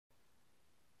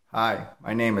Hi,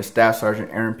 my name is Staff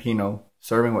Sgt. Aaron Pino,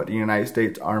 serving with the United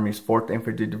States Army's 4th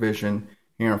Infantry Division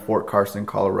here in Fort Carson,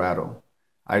 Colorado.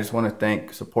 I just want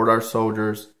to support our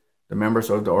soldiers, the members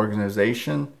of the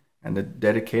organization, and the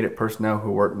dedicated personnel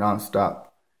who work nonstop.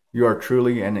 You are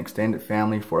truly an extended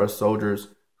family for us soldiers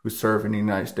who serve in the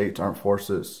United States Armed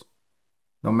Forces.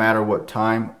 No matter what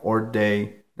time or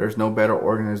day, there's no better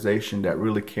organization that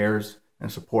really cares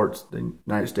and supports the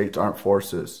United States Armed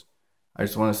Forces. I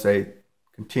just want to say,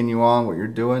 continue on what you're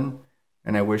doing,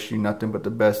 and I wish you nothing but the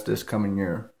best this coming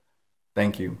year.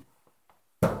 Thank you.